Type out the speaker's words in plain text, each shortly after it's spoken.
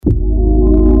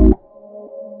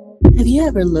Have you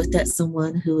ever looked at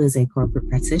someone who is a corporate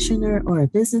practitioner or a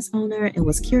business owner and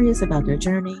was curious about their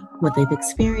journey, what they've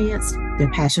experienced, their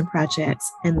passion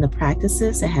projects, and the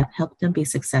practices that have helped them be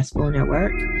successful in their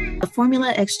work? The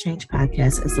Formula xChange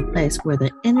podcast is the place where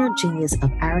the inner genius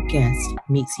of our guest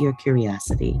meets your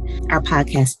curiosity. Our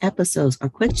podcast episodes are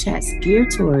quick chats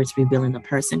geared towards revealing the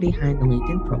person behind the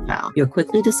LinkedIn profile. You'll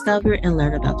quickly discover and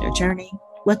learn about their journey,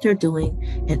 what they're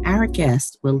doing, and our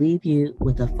guest will leave you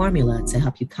with a formula to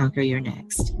help you conquer your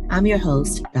next. I'm your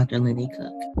host, Dr. Lenny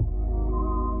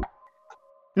Cook.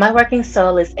 My Working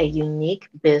Soul is a unique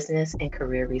business and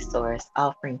career resource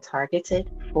offering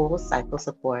targeted, full cycle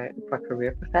support for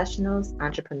career professionals,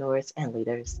 entrepreneurs, and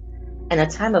leaders. In a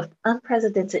time of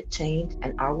unprecedented change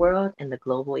in our world and the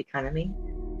global economy,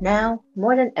 now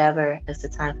more than ever is the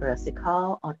time for us to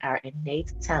call on our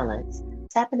innate talents,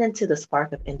 tapping into the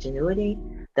spark of ingenuity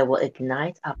that will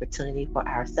ignite opportunity for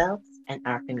ourselves and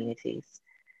our communities.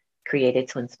 Created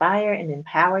to inspire and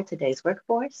empower today's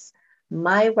workforce,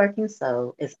 My Working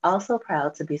Soul is also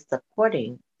proud to be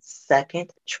supporting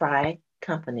Second Try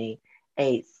Company,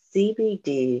 a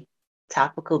CBD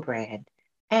topical brand,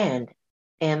 and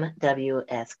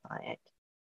MWS client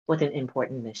with an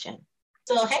important mission.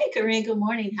 So, hey, Corrine, good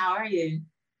morning. How are you?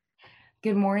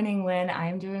 Good morning, Lynn.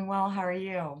 I'm doing well. How are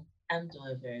you? I'm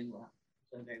doing very well.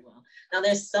 Doing very well. Now,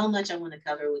 there's so much I want to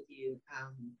cover with you.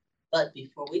 But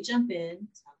before we jump in,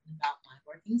 talking about My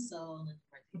Working Soul and the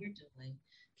work that you're doing,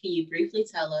 can you briefly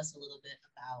tell us a little bit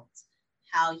about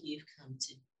how you've come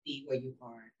to be where you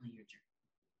are on your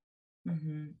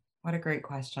journey? What a great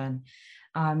question.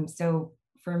 So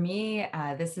for me,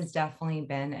 this has definitely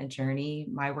been a journey.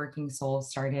 My Working Soul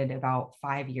started about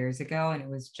 5 years ago, and it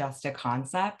was just a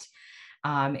concept.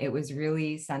 It was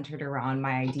really centered around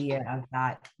my idea of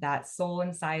that soul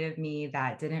inside of me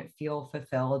that didn't feel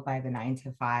fulfilled by the 9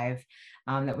 to 5,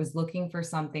 that was looking for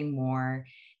something more.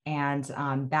 And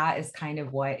that is kind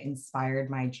of what inspired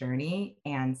my journey.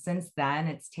 And since then,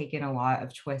 it's taken a lot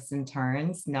of twists and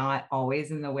turns, not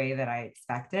always in the way that I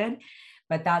expected,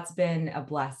 but that's been a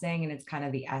blessing. And it's kind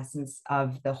of the essence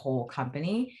of the whole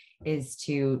company, is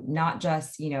to not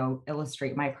just,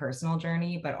 illustrate my personal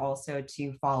journey, but also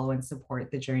to follow and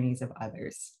support the journeys of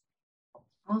others.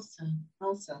 Awesome.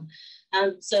 Awesome.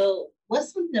 So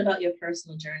what's something about your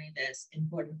personal journey that's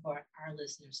important for our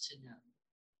listeners to know?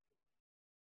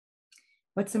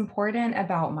 What's important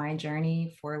about my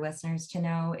journey for listeners to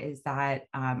know is that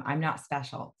I'm not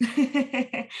special.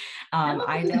 I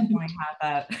definitely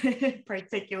have a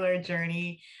particular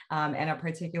journey and a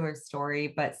particular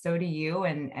story, but so do you,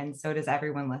 and so does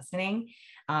everyone listening.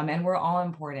 And we're all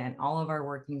important. All of our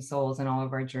working souls and all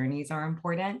of our journeys are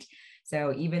important.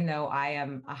 So even though I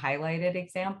am a highlighted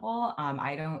example,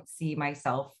 I don't see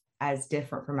myself as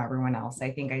different from everyone else.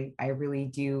 I think I really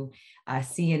do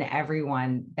see in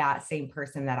everyone that same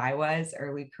person that I was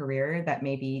early career that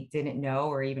maybe didn't know,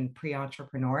 or even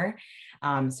pre-entrepreneur.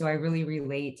 So I really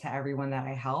relate to everyone that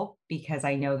I help because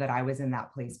I know that I was in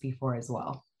that place before as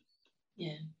well.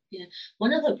 Yeah. Yeah.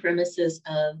 One of the premises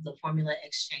of the Formula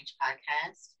xChange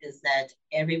podcast is that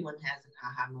everyone has an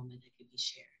aha moment that can be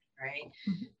shared, right?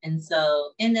 Mm-hmm. And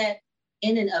so in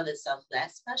and of itself,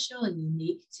 that's special and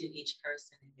unique to each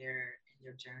person in their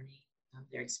journey,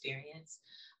 their experience.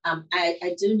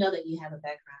 I do know that you have a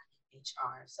background in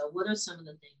HR. So what are some of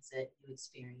the things that you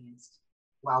experienced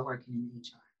while working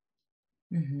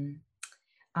in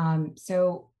HR?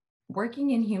 So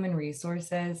working in human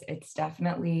resources, it's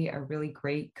definitely a really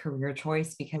great career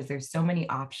choice because there's so many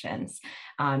options.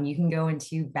 You can go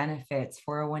into benefits,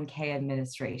 401k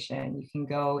administration, you can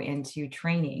go into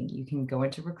training, you can go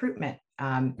into recruitment,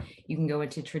 you can go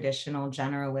into traditional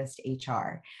generalist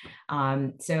HR.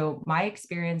 So my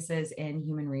experiences in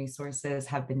human resources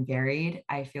have been varied.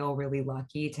 I feel really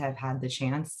lucky to have had the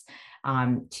chance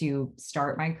to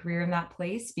start my career in that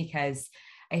place because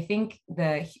I think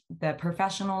the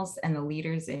professionals and the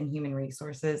leaders in human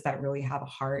resources that really have a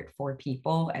heart for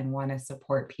people and want to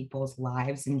support people's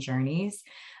lives and journeys,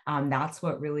 that's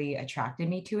what really attracted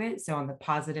me to it. So on the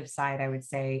positive side, I would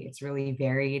say it's really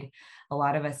varied. A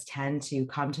lot of us tend to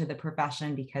come to the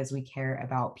profession because we care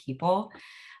about people.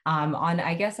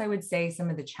 I guess I would say some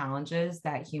of the challenges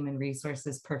that human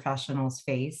resources professionals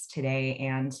face today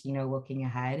and, looking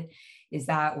ahead is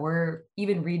that we're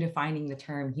even redefining the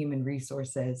term human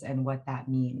resources and what that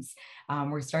means.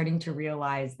 We're starting to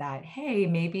realize that, hey,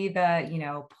 maybe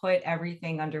put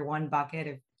everything under one bucket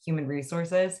of human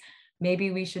resources, maybe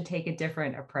we should take a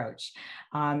different approach.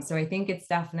 So I think it's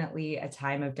definitely a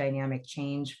time of dynamic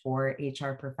change for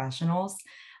HR professionals.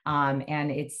 And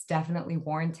it's definitely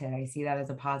warranted. I see that as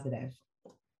a positive.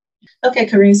 Okay,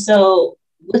 Corrine. So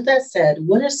With that said,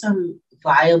 what are some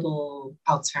viable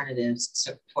alternatives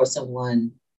for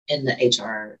someone in the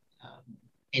HR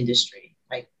industry,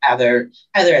 like either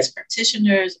as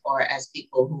practitioners or as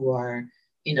people who are,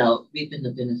 reaping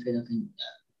the benefit of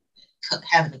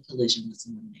having a collision with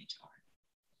someone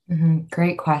in HR?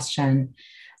 Great question.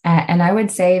 And I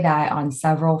would say that on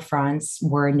several fronts,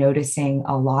 we're noticing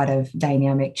a lot of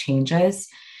dynamic changes.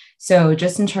 So,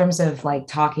 just in terms of like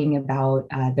talking about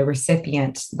the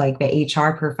recipient, like the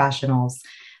HR professionals,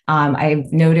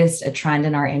 I've noticed a trend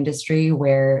in our industry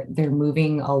where they're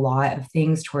moving a lot of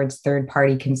things towards third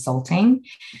party consulting.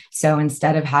 So,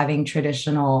 instead of having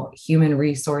traditional human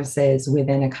resources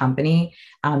within a company,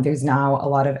 there's now a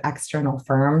lot of external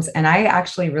firms. And I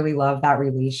actually really love that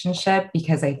relationship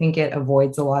because I think it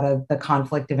avoids a lot of the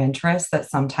conflict of interest that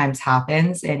sometimes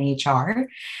happens in HR.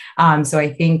 So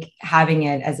I think having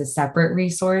it as a separate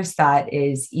resource that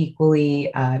is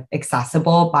equally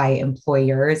accessible by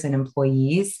employers and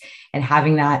employees and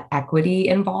having that equity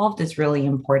involved is really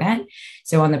important.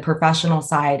 So on the professional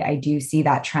side, I do see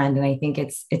that trend, and I think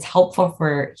it's helpful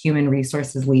for human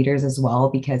resources leaders as well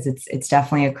because it's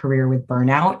definitely a career with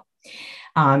burnout.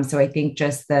 So I think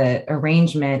just the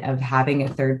arrangement of having a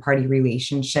third party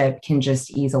relationship can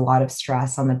just ease a lot of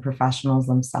stress on the professionals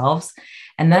themselves.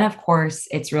 And then, of course,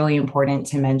 it's really important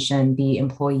to mention the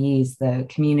employees, the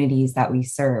communities that we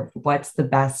serve. What's the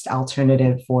best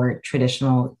alternative for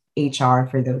traditional HR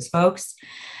for those folks?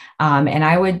 And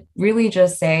I would really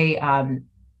just say, on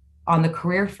the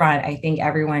career front, I think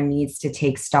everyone needs to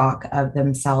take stock of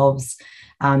themselves,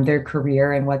 their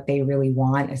career, and what they really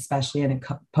want, especially in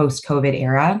a post-COVID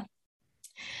era.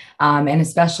 And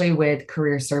especially with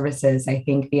career services, I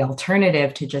think the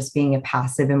alternative to just being a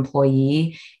passive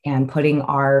employee and putting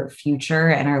our future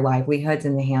and our livelihoods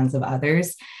in the hands of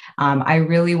others, I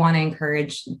really want to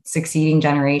encourage succeeding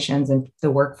generations in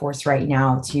the workforce right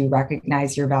now to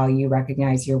recognize your value,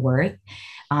 recognize your worth,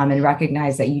 and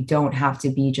recognize that you don't have to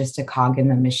be just a cog in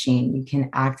the machine. You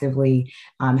can actively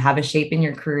have a shape in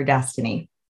your career destiny.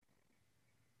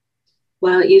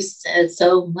 Well, you said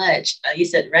so much. You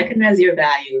said recognize your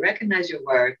value, recognize your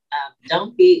worth.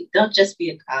 Don't just be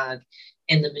a cog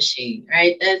in the machine,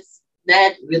 right?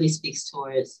 That really speaks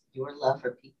towards your love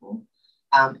for people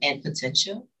and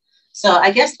potential. So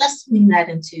I guess let's swing that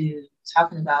into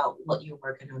talking about what you're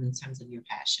working on in terms of your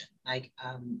passion. Like,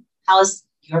 how is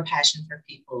your passion for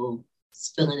people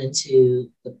spilling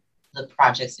into the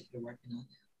projects that you're working on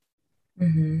now?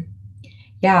 Mm-hmm.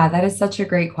 Yeah, that is such a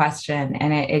great question.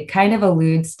 And it kind of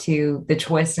alludes to the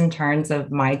twists and turns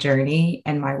of my journey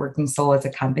and my working soul as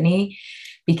a company.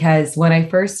 Because when I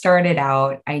first started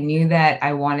out, I knew that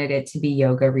I wanted it to be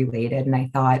yoga related. And I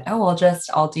thought, oh,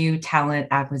 I'll do talent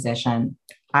acquisition.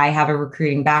 I have a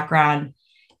recruiting background.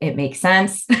 It makes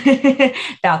sense.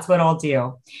 That's what I'll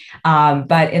do.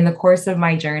 But in the course of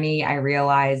my journey, I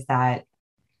realized that,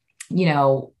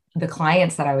 the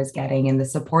clients that I was getting and the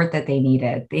support that they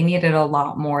needed a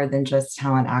lot more than just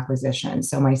talent acquisition.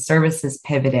 So my services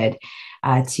pivoted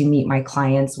to meet my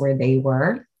clients where they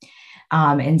were.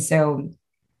 And so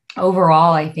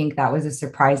overall, I think that was a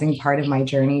surprising part of my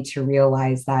journey to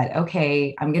realize that,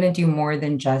 okay, I'm going to do more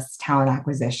than just talent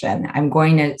acquisition. I'm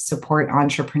going to support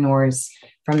entrepreneurs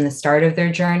from the start of their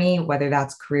journey, whether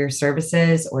that's career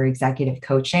services or executive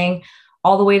coaching,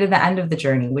 all the way to the end of the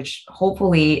journey, which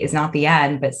hopefully is not the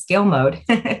end, but scale mode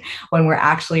when we're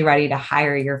actually ready to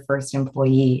hire your first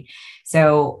employee.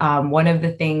 So one of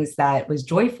the things that was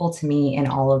joyful to me in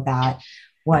all of that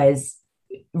was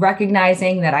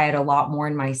recognizing that I had a lot more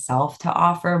in myself to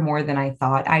offer, more than I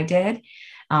thought I did.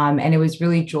 And it was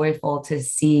really joyful to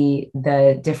see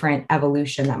the different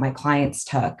evolution that my clients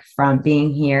took from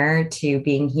being here to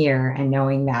being here and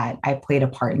knowing that I played a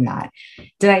part in that.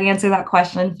 Did I answer that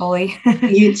question fully?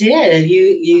 You did.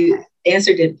 You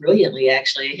answered it brilliantly,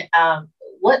 actually.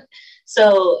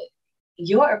 So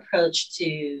your approach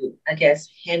to, I guess,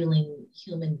 handling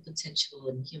human potential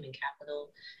and human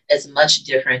capital is much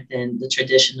different than the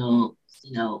traditional,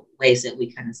 ways that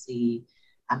we kind of see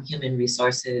human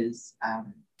resources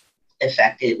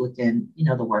affected within,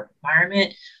 the work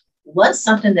environment. What's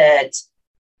the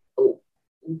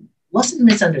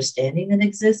misunderstanding that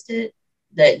existed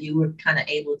that you were kind of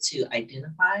able to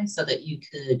identify so that you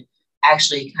could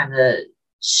actually kind of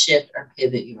shift or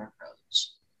pivot your approach?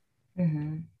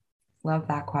 Mm-hmm. Love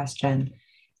that question.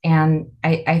 And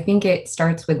I think it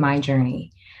starts with my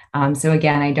journey. So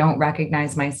again, I don't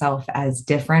recognize myself as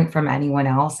different from anyone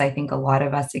else. I think a lot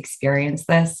of us experience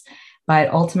this, but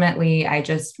ultimately I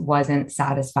just wasn't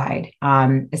satisfied,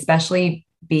 especially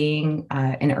being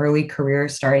an early career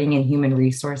starting in human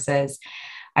resources.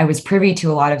 I was privy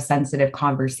to a lot of sensitive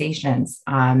conversations.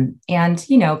 And,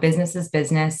 business is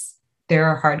business. There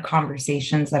are hard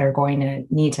conversations that are going to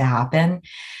need to happen.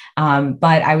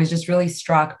 But I was just really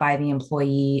struck by the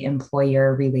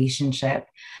employee-employer relationship,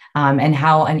 and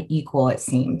how unequal it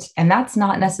seemed. And that's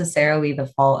not necessarily the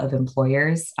fault of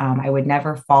employers. I would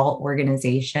never fault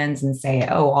organizations and say,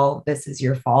 oh, all of this is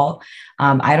your fault.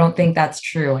 I don't think that's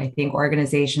true. I think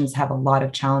organizations have a lot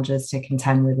of challenges to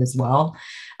contend with as well.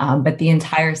 But the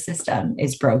entire system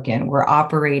is broken. We're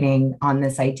operating on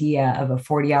this idea of a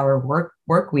 40-hour work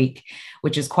week,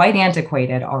 which is quite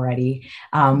antiquated already.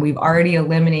 We've already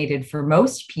eliminated for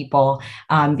most people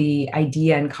the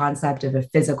idea and concept of a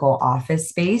physical office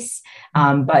space,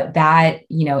 but that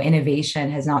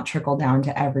innovation has not trickled down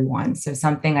to everyone. So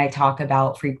something I talk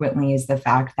about frequently is the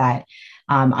fact that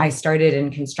I started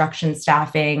in construction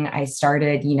staffing. I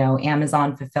started,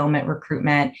 Amazon fulfillment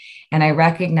recruitment, and I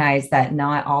recognize that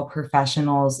not all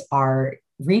professionals are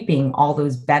reaping all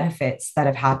those benefits that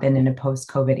have happened in a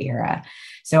post-COVID era.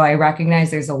 So I recognize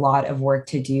there's a lot of work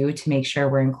to do to make sure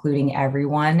we're including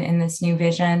everyone in this new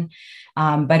vision.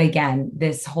 But again,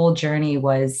 this whole journey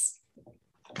was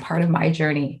part of my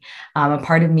journey, a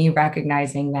part of me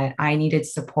recognizing that I needed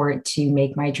support to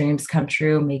make my dreams come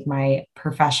true, make my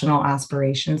professional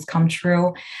aspirations come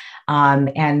true.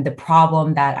 And the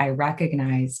problem that I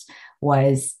recognized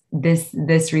was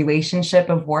this relationship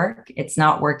of work. It's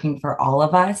not working for all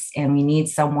of us, and we need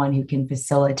someone who can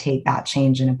facilitate that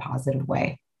change in a positive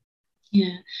way.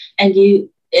 Yeah. And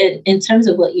in terms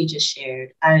of what you just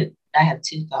shared, I have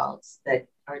two thoughts that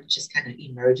are just kind of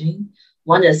emerging.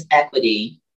 One is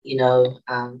equity,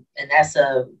 and that's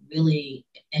a really,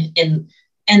 in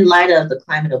light of the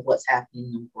climate of what's happening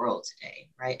in the world today,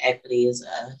 right? Equity is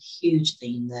a huge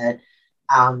theme that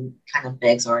kind of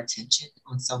begs our attention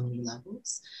on so many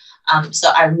levels. So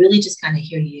I really just kind of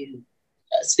hear you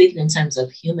speaking in terms of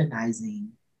humanizing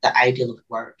the ideal of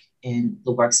work in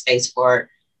the workspace for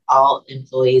all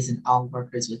employees and all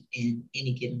workers within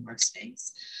any given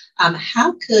workspace.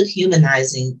 How could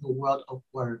humanizing the world of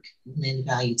work lend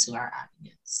value to our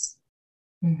audience?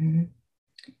 Mm-hmm.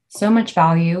 So much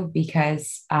value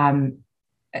because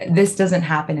this doesn't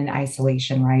happen in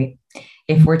isolation, right?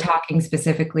 If we're talking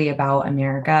specifically about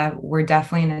America, we're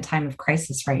definitely in a time of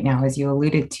crisis right now, as you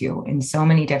alluded to, in so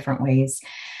many different ways.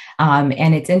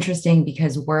 And it's interesting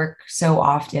because work so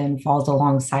often falls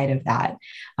alongside of that.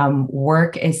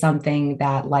 Work is something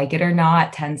that, like it or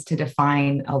not, tends to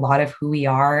define a lot of who we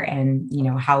are and,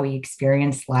 how we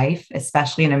experience life,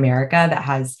 especially in America, that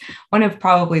has one of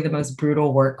probably the most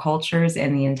brutal work cultures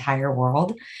in the entire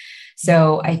world.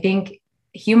 So I think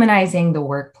humanizing the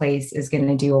workplace is going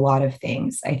to do a lot of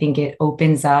things. I think it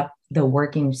opens up the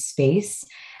working space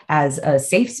as a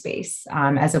safe space,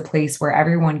 as a place where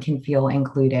everyone can feel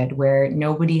included, where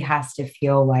nobody has to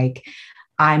feel like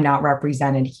I'm not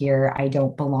represented here, I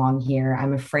don't belong here,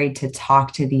 I'm afraid to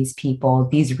talk to these people,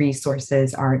 these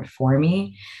resources aren't for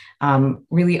me.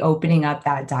 Really opening up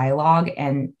that dialogue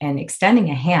and extending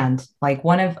a hand. Like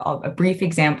a brief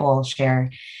example I'll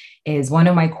share is one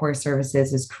of my core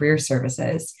services is career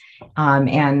services.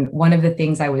 And one of the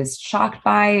things I was shocked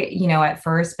by, at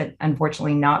first, but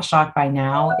unfortunately not shocked by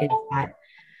now, is that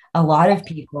a lot of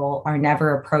people are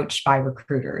never approached by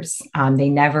recruiters. They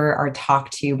never are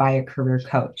talked to by a career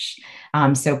coach.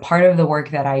 So part of the work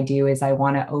that I do is I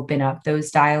want to open up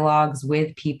those dialogues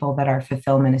with people that are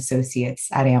fulfillment associates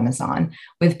at Amazon,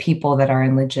 with people that are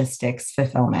in logistics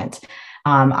fulfillment.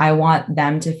 I want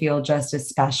them to feel just as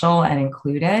special and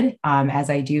included as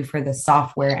I do for the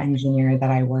software engineer that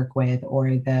I work with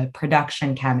or the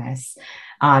production chemist.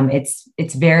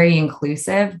 It's very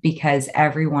inclusive because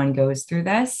everyone goes through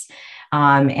this,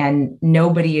 and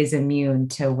nobody is immune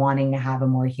to wanting to have a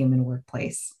more human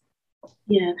workplace.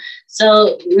 Yeah.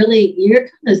 So really, you're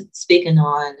kind of speaking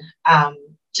on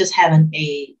just having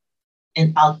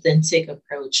an authentic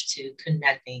approach to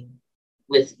connecting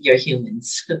with your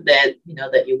humans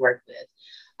that you work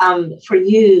with. For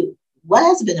you, what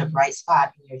has been a bright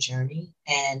spot in your journey,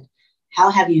 and how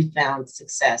have you found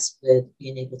success with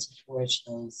being able to forge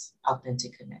those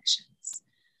authentic connections?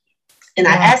 And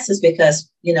I ask this because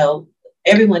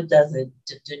everyone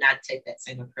do not take that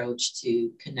same approach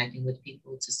to connecting with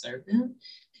people to serve them.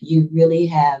 You really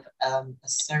have a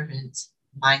servant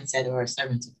mindset or a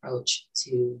servant approach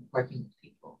to working with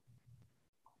people.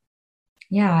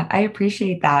 Yeah, I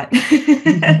appreciate that.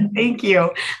 Thank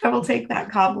you. I will take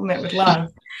that compliment with love.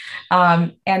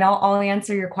 And I'll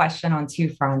answer your question on two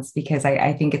fronts because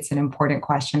I think it's an important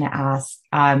question to ask.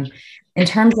 In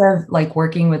terms of like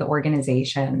working with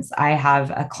organizations, I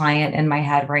have a client in my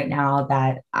head right now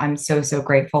that I'm so, so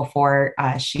grateful for.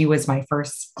 She was my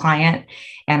first client,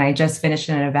 and I just finished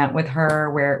an event with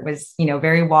her where it was,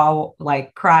 very wow,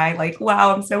 like cry, like,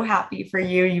 wow, I'm so happy for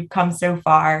you. You've come so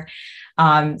far.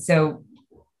 So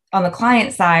on the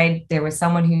client side, there was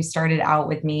someone who started out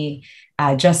with me,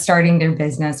 just starting their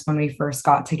business when we first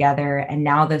got together. And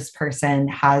now this person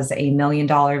has $1 million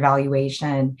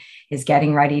valuation, is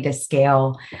getting ready to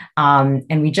scale.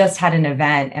 And we just had an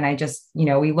event, and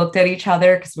we looked at each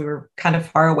other because we were kind of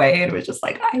far away. And it was just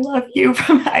like, I love you.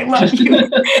 I love you.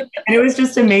 And it was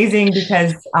just amazing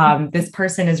because this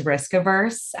person is risk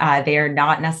averse. They are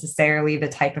not necessarily the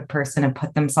type of person to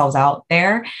put themselves out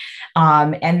there.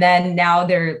 And then now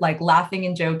they're like laughing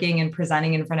and joking and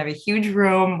presenting in front of a huge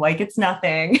room like it's nothing.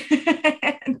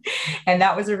 And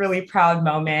that was a really proud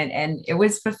moment. And it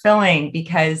was fulfilling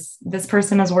because this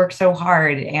person has worked so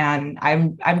hard. And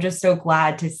I'm just so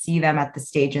glad to see them at the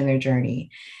stage in their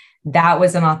journey. That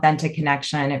was an authentic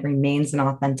connection. It remains an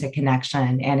authentic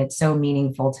connection, and it's so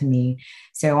meaningful to me.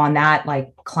 So on that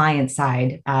like client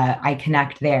side, I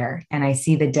connect there and I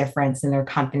see the difference in their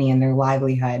company and their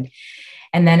livelihood.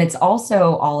 And then it's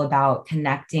also all about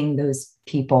connecting those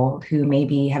people who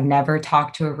maybe have never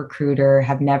talked to a recruiter,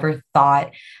 have never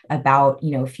thought about,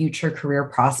 future career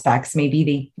prospects. Maybe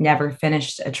they never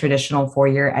finished a traditional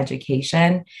 4-year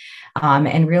education.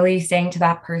 And really saying to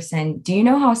that person, do you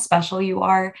know how special you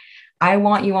are? I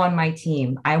want you on my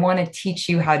team. I want to teach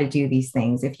you how to do these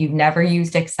things. If you've never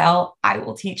used Excel, I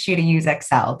will teach you to use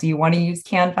Excel. Do you want to use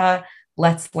Canva?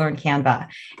 Let's learn Canva.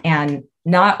 And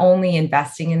not only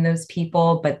investing in those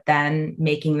people, but then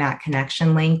making that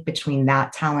connection link between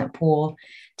that talent pool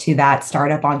to that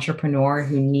startup entrepreneur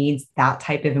who needs that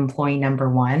type of employee number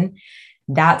one.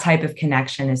 That type of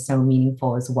connection is so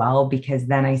meaningful as well, because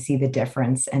then I see the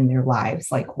difference in their lives.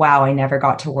 Like, wow, I never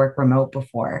got to work remote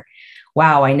before.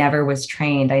 Wow, I never was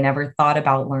trained. I never thought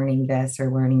about learning this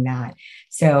or learning that.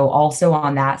 So also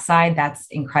on that side, that's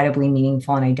incredibly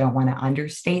meaningful. And I don't want to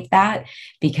understate that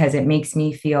because it makes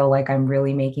me feel like I'm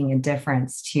really making a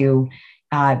difference to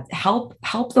help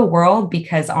the world,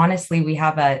 because honestly, we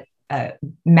have a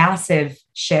massive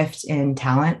shift in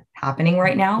talent happening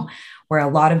right now, where a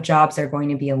lot of jobs are going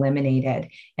to be eliminated.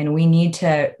 And we need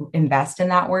to invest in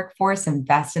that workforce,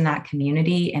 invest in that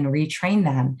community, and retrain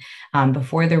them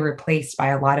before they're replaced by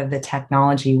a lot of the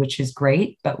technology, which is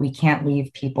great, but we can't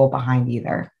leave people behind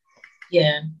either.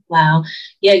 Yeah. Wow.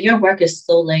 Yeah. Your work is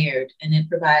so layered and it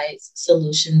provides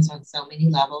solutions on so many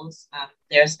levels.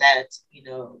 There's that,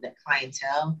 that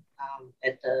clientele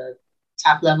at the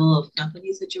top level of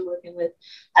companies that you're working with,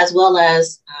 as well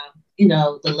as,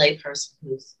 the layperson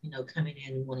who's, coming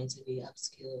in and wanting to be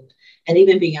upskilled and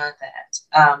even beyond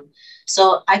that.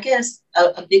 So I guess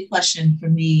a big question for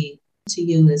me to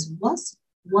you is, what's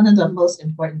one of the most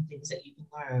important things that you've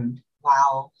learned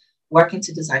while working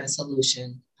to design a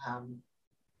solution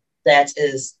that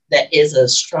is a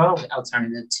strong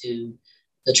alternative to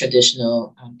the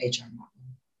traditional HR model?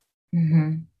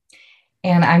 Mm-hmm.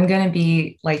 And I'm going to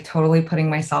be like totally putting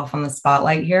myself on the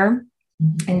spotlight here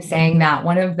and saying that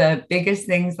one of the biggest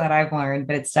things that I've learned,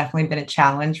 but it's definitely been a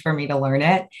challenge for me to learn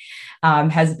it,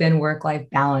 has been work-life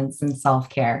balance and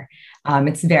self-care.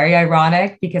 It's very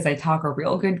ironic because I talk a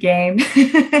real good game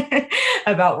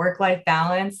about work-life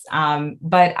balance,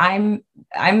 but I'm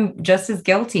just as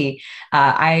guilty.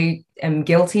 I am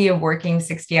guilty of working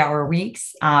 60-hour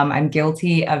weeks. I'm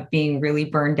guilty of being really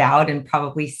burned out and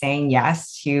probably saying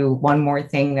yes to one more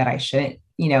thing that I shouldn't,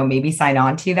 maybe sign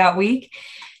on to that week.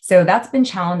 So that's been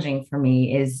challenging for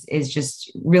me, is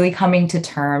just really coming to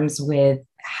terms with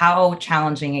how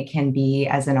challenging it can be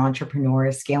as an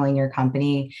entrepreneur scaling your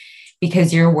company,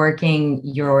 because you're working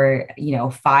your,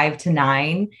 5 to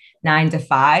 9, 9 to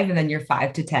 5, and then you're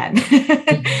 5 to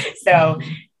 10. So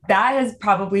that has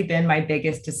probably been my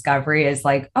biggest discovery, is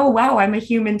like, oh, wow, I'm a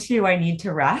human too. I need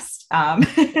to rest,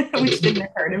 which didn't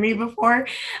occur to me before.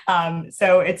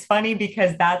 So it's funny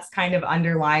because that's kind of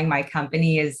underlying my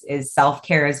company is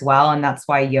self-care as well. And that's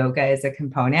why yoga is a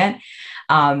component.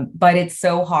 But it's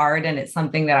so hard, and it's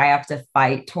something that I have to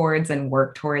fight towards and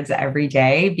work towards every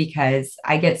day, because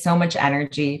I get so much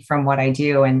energy from what I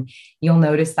do. And you'll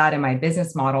notice that in my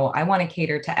business model, I want to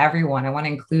cater to everyone. I want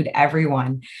to include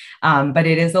everyone. But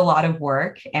it is a lot of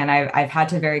work. And I've had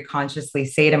to very consciously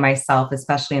say to myself,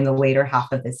 especially in the later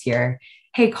half of this year,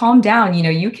 hey, calm down.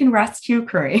 You can rest too,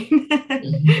 Corrine.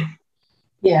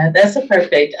 Yeah, that's a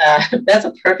perfect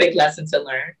lesson to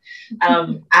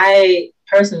learn. I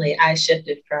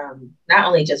shifted from not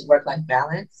only just work-life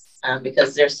balance,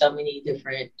 because there's so many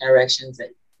different directions that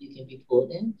you can be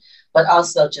pulled in, but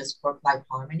also just work-life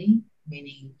harmony,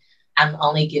 meaning I'm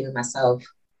only giving myself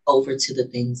over to the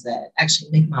things that actually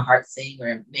make my heart sing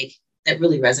or make that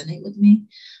really resonate with me.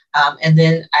 And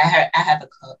then I have a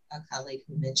colleague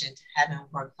who mentioned having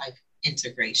work-life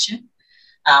integration,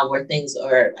 where things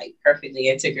are like perfectly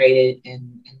integrated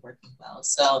and working well.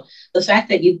 So the fact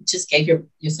that you just gave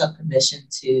yourself permission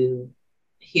to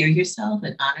hear yourself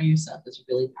and honor yourself is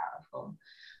really powerful.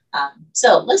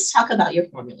 So let's talk about your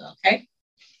formula, okay?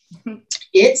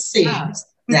 It seems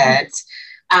that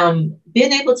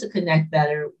being able to connect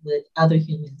better with other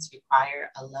humans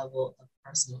require a level of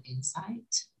personal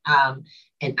insight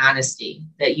and honesty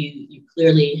that you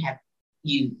clearly have.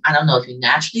 I don't know if you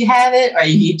naturally have it or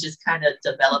you just kind of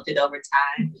developed it over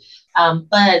time.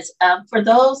 But for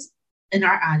those in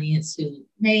our audience who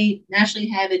may naturally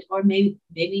have it or maybe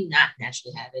not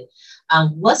naturally have it,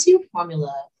 what's your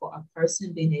formula for a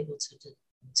person being able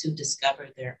to discover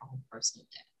their own personal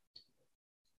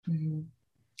depth? Mm-hmm.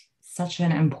 Such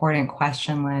an important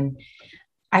question, Lynn.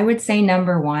 I would say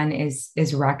number one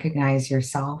is recognize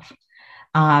yourself.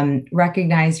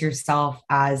 Recognize yourself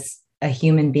as a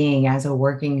human being, as a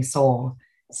working soul.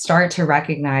 Start to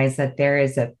recognize that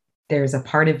there's a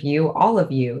part of you, all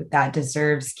of you, that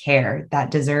deserves care,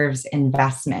 that deserves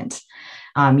investment.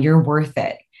 You're worth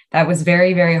it. That was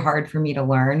very, very hard for me to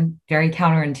learn, very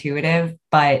counterintuitive,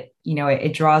 but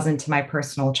it draws into my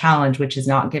personal challenge, which is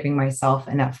not giving myself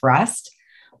enough rest.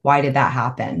 Why did that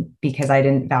happen? Because I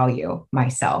didn't value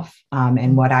myself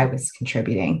and what I was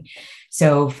contributing.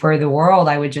 So for the world,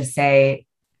 I would just say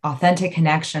authentic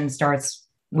connection starts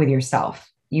with yourself.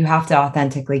 You have to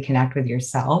authentically connect with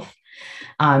yourself.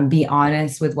 Be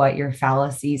honest with what your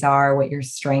fallacies are, what your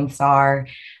strengths are,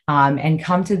 and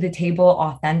come to the table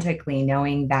authentically,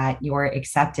 knowing that you're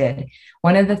accepted.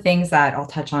 One of the things that I'll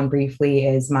touch on briefly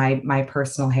is my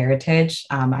personal heritage.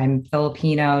 I'm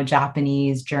Filipino,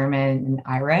 Japanese, German, and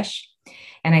Irish.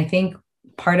 And I think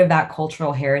part of that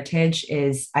cultural heritage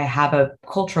is I have a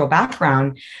cultural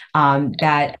background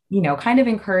that, kind of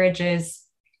encourages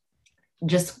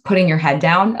just putting your head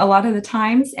down a lot of the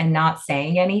times and not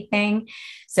saying anything.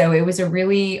 So it was a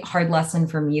really hard lesson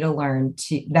for me to learn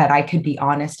that I could be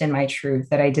honest in my truth,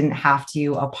 that I didn't have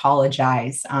to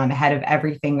apologize ahead of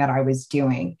everything that I was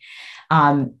doing.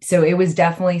 So it was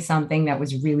definitely something that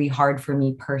was really hard for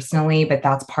me personally, but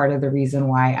that's part of the reason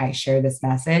why I share this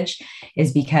message,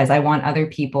 is because I want other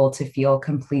people to feel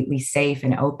completely safe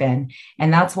and open.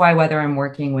 And that's why whether I'm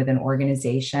working with an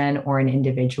organization or an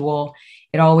individual,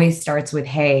 it always starts with,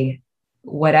 hey,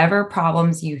 whatever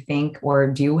problems you think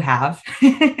or do have,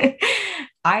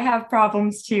 I have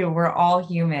problems too. We're all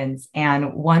humans.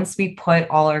 And once we put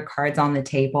all our cards on the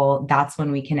table, that's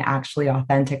when we can actually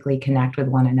authentically connect with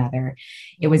one another.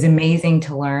 It was amazing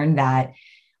to learn that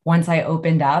once I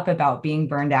opened up about being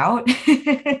burned out,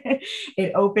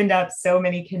 it opened up so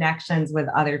many connections with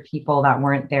other people that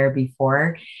weren't there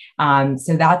before.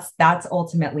 So that's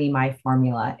ultimately my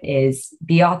formula: is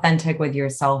be authentic with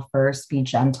yourself first, be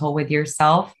gentle with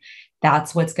yourself.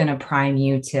 That's what's going to prime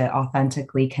you to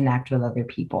authentically connect with other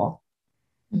people.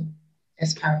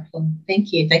 That's powerful.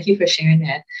 Thank you. Thank you for sharing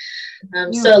that.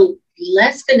 So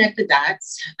let's connect the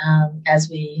dots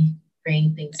as we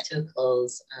bring things to a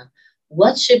close.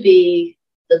 What should be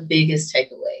the biggest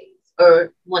takeaways,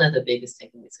 or one of the biggest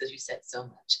takeaways, because you said so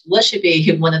much? What should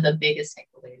be one of the biggest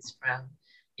takeaways from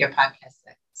your podcast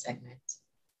segment?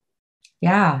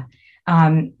 Yeah.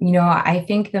 I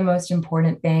think the most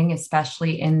important thing,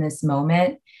 especially in this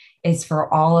moment, is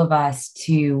for all of us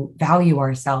to value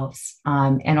ourselves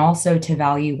and also to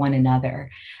value one another.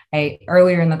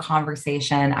 Earlier in the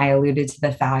conversation, I alluded to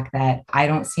the fact that I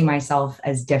don't see myself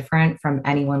as different from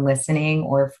anyone listening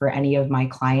or for any of my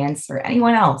clients or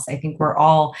anyone else. I think we're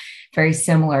all very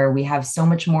similar. We have so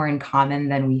much more in common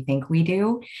than we think we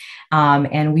do.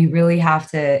 And we really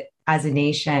have to, as a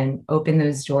nation, open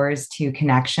those doors to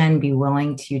connection, be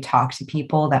willing to talk to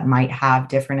people that might have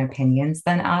different opinions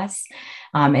than us.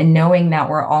 And knowing that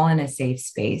we're all in a safe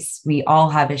space, we all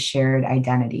have a shared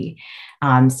identity.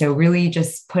 So really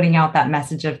just putting out that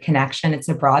message of connection. It's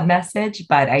a broad message,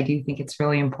 but I do think it's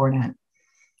really important.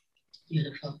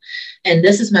 Beautiful. And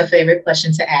this is my favorite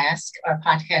question to ask our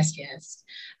podcast guests.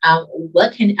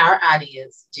 What can our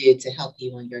audience do to help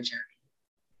you on your journey?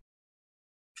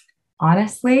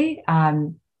 Honestly,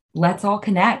 let's all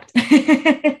connect.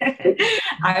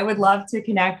 I would love to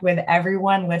connect with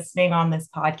everyone listening on this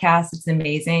podcast. It's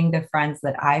amazing the friends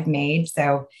that I've made.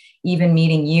 So even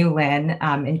meeting you, Lynn,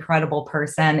 incredible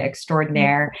person,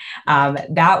 extraordinaire.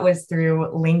 That was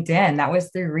through LinkedIn. That was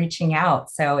through reaching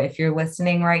out. So if you're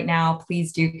listening right now,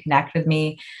 please do connect with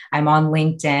me. I'm on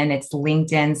LinkedIn. It's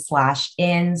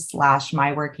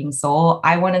LinkedIn/in/myworkingsoul.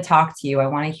 I want to talk to you. I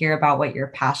want to hear about what you're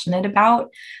passionate about.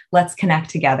 Let's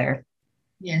connect together.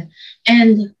 Yeah.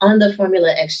 And on the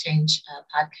Formula xChange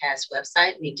podcast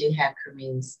website, we do have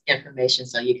Corrine's information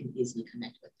so you can easily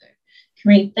connect with her.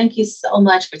 Corrine, thank you so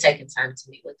much for taking time to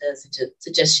meet with us and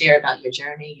to just share about your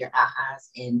journey, your ahas,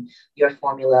 and your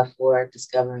formula for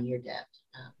discovering your depth.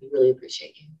 We really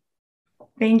appreciate you.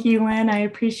 Thank you, Lynn. I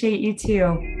appreciate you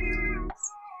too.